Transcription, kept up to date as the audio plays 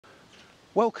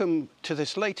Welcome to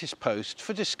this latest post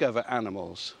for Discover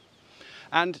Animals.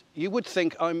 And you would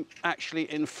think I'm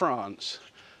actually in France,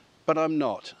 but I'm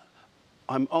not.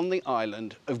 I'm on the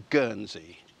island of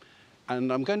Guernsey,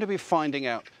 and I'm going to be finding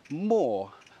out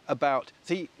more about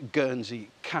the Guernsey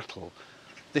cattle,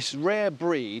 this rare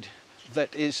breed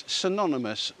that is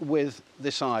synonymous with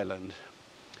this island.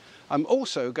 I'm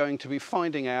also going to be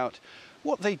finding out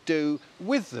what they do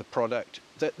with the product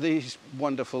that these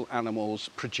wonderful animals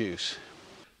produce.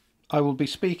 I will be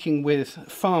speaking with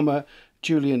farmer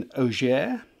Julian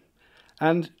Augier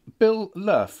and Bill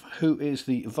Luff, who is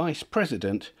the Vice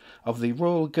President of the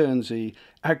Royal Guernsey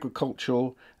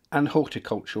Agricultural and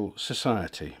Horticultural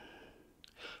Society.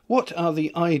 What are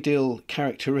the ideal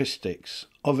characteristics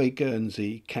of a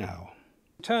Guernsey cow?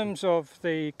 In terms of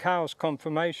the cow's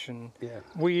conformation,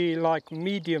 we like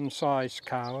medium-sized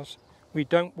cows. We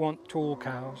don't want tall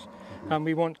cows, and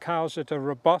we want cows that are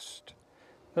robust,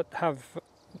 that have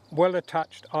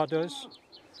well-attached udders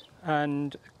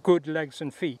and good legs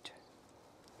and feet.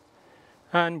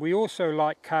 And we also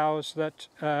like cows that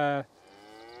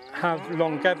have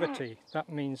longevity. That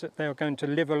means that they are going to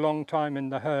live a long time in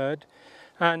the herd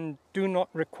and do not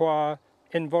require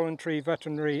involuntary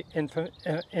veterinary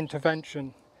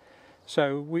intervention.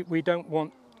 So we don't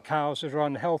want cows that are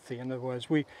unhealthy. In other words,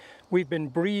 we've been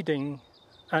breeding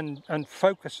and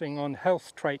focusing on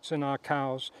health traits in our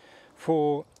cows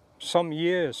for some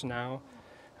years now.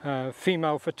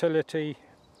 Female fertility,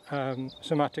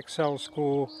 somatic cell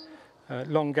score,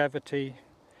 longevity,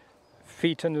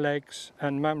 feet and legs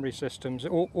and mammary systems,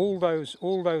 all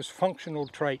those functional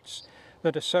traits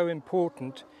that are so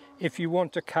important if you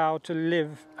want a cow to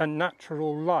live a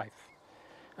natural life.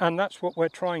 And that's what we're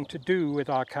trying to do with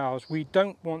our cows. We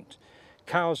don't want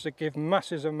cows that give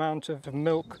massive amounts of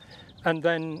milk and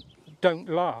then don't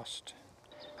last.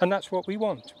 And that's what we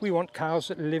want. We want cows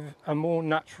that live a more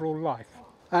natural life.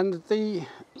 And the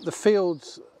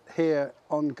fields here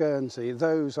on Guernsey,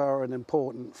 those are an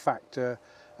important factor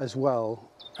as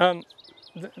well.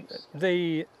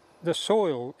 The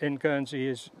soil in Guernsey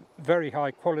is very high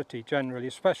quality generally,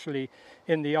 especially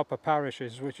in the upper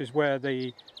parishes, which is where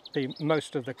the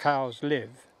most of the cows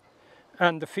live.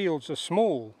 And the fields are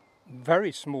small,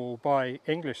 very small by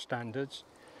English standards,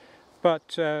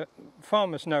 but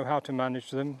farmers know how to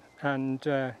manage them, and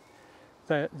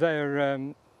they're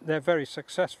very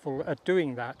successful at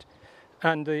doing that.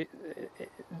 And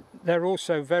they're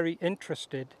also very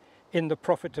interested in the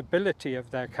profitability of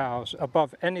their cows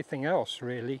above anything else,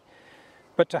 really.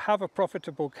 But to have a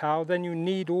profitable cow, then you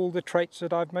need all the traits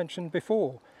that I've mentioned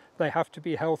before. They have to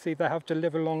be healthy, they have to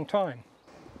live a long time.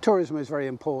 Tourism is very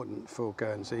important for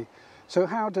Guernsey. So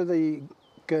how do the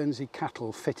Guernsey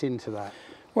cattle fit into that?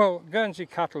 Well, Guernsey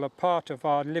cattle are part of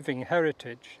our living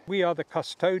heritage. We are the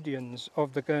custodians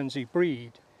of the Guernsey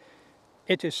breed.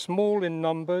 It is small in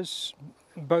numbers,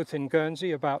 both in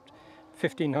Guernsey, about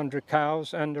 1,500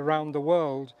 cows, and around the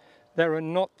world there are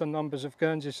not the numbers of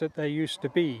Guernseys that there used to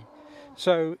be.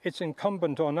 So it's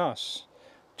incumbent on us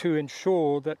to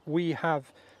ensure that we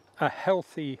have a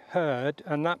healthy herd,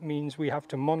 and that means we have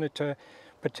to monitor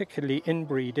particularly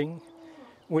inbreeding,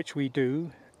 which we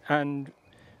do, and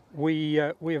we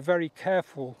are very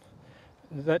careful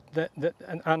that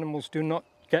animals do not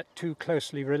get too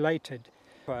closely related.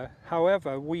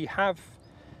 However, we have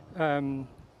been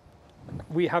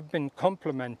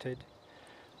complimented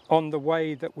on the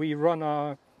way that we run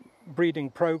our breeding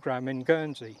program in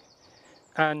Guernsey,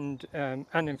 and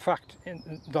in fact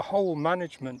in the whole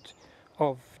management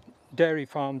of dairy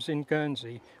farms in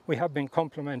Guernsey we have been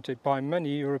complimented by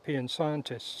many European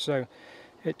scientists, so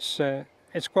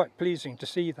it's quite pleasing to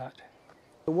see that.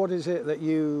 What is it that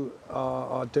you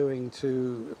are doing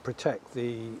to protect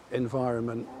the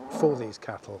environment for these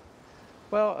cattle?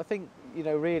 Well, I think, you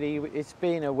know, really it's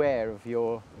being aware of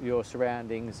your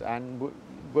surroundings and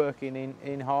working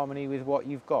in harmony with what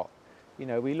you've got. You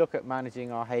know, we look at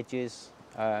managing our hedges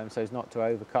so as not to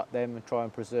overcut them and try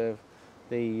and preserve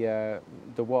the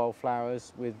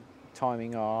wildflowers with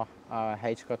timing our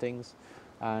hedge cuttings,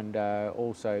 and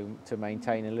also to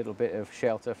maintain a little bit of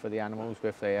shelter for the animals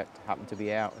if they happen to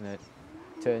be out and it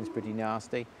turns pretty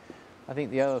nasty. I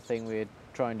think the other thing we're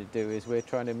trying to do is we're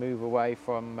trying to move away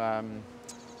from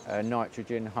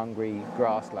nitrogen-hungry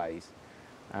grasslands,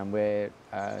 and we're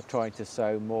trying to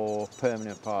sow more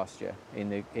permanent pasture in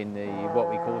the what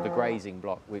we call the grazing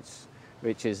block,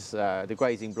 which is the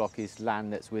grazing block is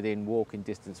land that's within walking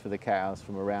distance for the cows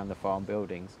from around the farm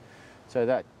buildings. So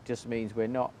that just means we're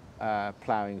not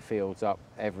ploughing fields up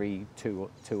every two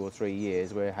or 3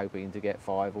 years. We're hoping to get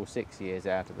 5 or 6 years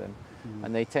out of them.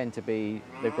 and they tend to be,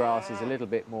 the grass is a little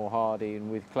bit more hardy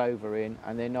and with clover in,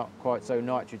 and they're not quite so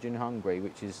nitrogen hungry,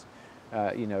 which is,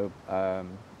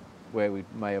 where we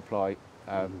may apply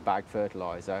bag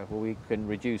fertiliser. Well, we can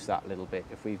reduce that a little bit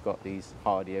if we've got these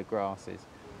hardier grasses.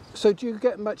 So do you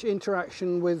get much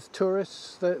interaction with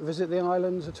tourists that visit the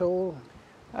islands at all?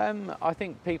 I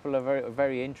think people are very,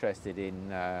 very interested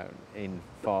in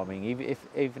farming,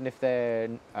 even if they're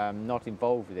not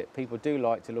involved with it. People do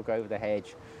like to look over the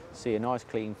hedge, see a nice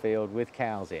clean field with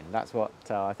cows in. That's what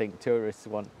I think tourists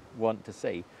want to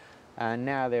see. And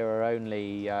now there are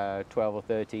only 12 or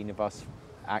 13 of us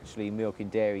actually milking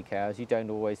dairy cows. You don't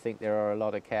always think there are a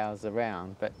lot of cows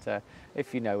around, but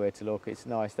if you know where to look, it's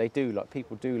nice.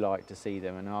 People do like to see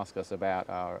them and ask us about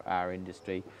our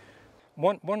industry.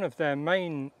 One of their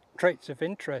main traits of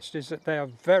interest is that they are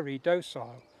very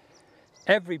docile.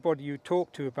 Everybody you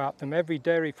talk to about them, every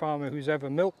dairy farmer who's ever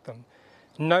milked them,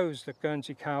 knows that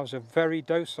Guernsey cows are very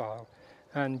docile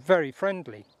and very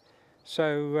friendly.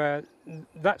 So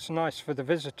that's nice for the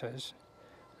visitors.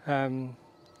 And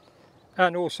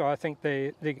also I think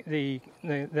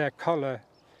their colour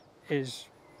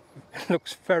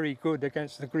looks very good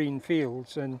against the green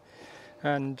fields, and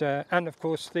of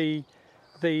course the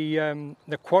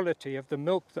quality of the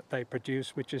milk that they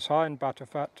produce, which is high in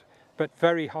butterfat but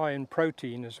very high in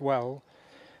protein as well,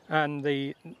 and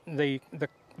the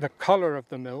colour of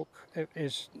the milk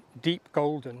is deep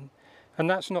golden, and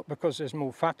that's not because there's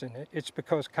more fat in it, it's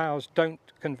because cows don't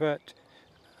convert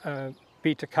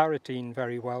beta carotene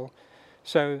very well.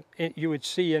 So you would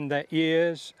see in their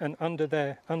ears and under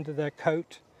their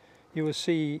coat, you will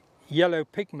see yellow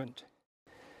pigment,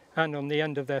 and on the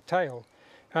end of their tail.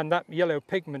 And that yellow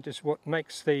pigment is what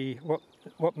makes the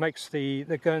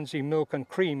Guernsey milk and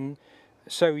cream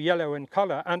so yellow in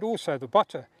colour, and also the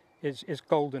butter is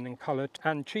golden in colour,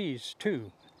 and cheese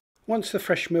too. Once the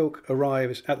fresh milk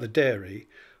arrives at the dairy,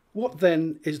 what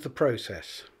then is the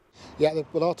process? Yeah,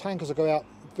 well, our tankers will go out.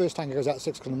 First tanker goes out at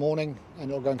 6 o'clock in the morning, and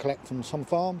it'll go and collect from some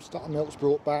farms. That milk's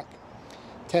brought back,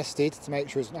 tested to make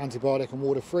sure it's antibiotic and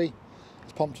water free.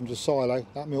 It's pumped into a silo.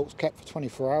 That milk's kept for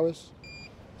 24 hours.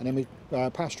 And then we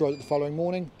pasteurise it the following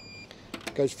morning.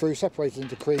 It goes through, separated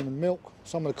into cream and milk.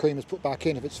 Some of the cream is put back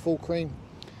in if it's full cream.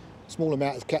 A small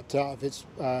amount is kept out if it's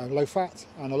low fat,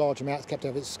 and a large amount is kept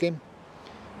out if it's skim.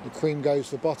 The cream goes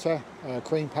for butter,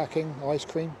 cream packing, ice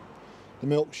cream. The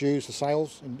milk's used for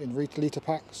sales in litre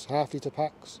packs, half-litre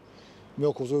packs.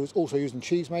 Milk was also used in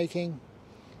cheese making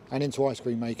and into ice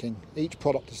cream making. Each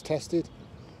product is tested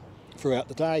throughout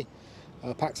the day.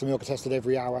 Packs of milk are tested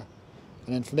every hour.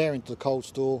 And then from there into the cold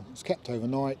store, it's kept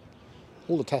overnight.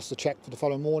 All the tests are checked for the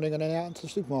following morning, and then out into the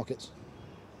supermarkets.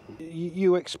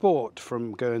 You export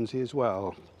from Guernsey as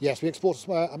well? Yes, we export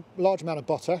a large amount of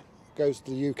butter, goes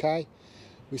to the UK.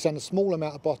 We send a small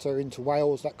amount of butter into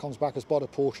Wales, that comes back as butter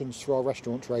portions through our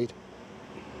restaurant trade.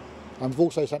 And we've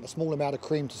also sent a small amount of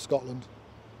cream to Scotland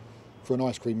for an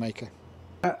ice cream maker.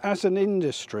 As an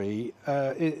industry,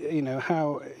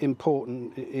 how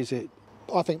important is it?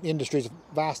 I think the industry is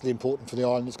vastly important for the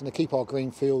island. It's going to keep our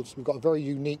green fields. We've got a very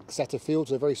unique set of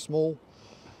fields. They're very small.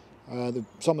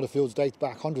 Some of the fields date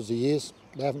back hundreds of years.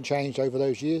 They haven't changed over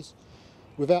those years.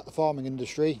 Without the farming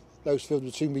industry, those fields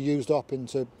would soon be used up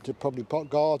into probably pot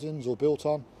gardens or built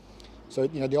on. So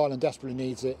the island desperately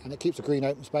needs it, and it keeps the green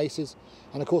open spaces.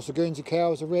 And of course the Guernsey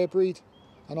cow is a rare breed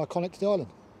and iconic to the island.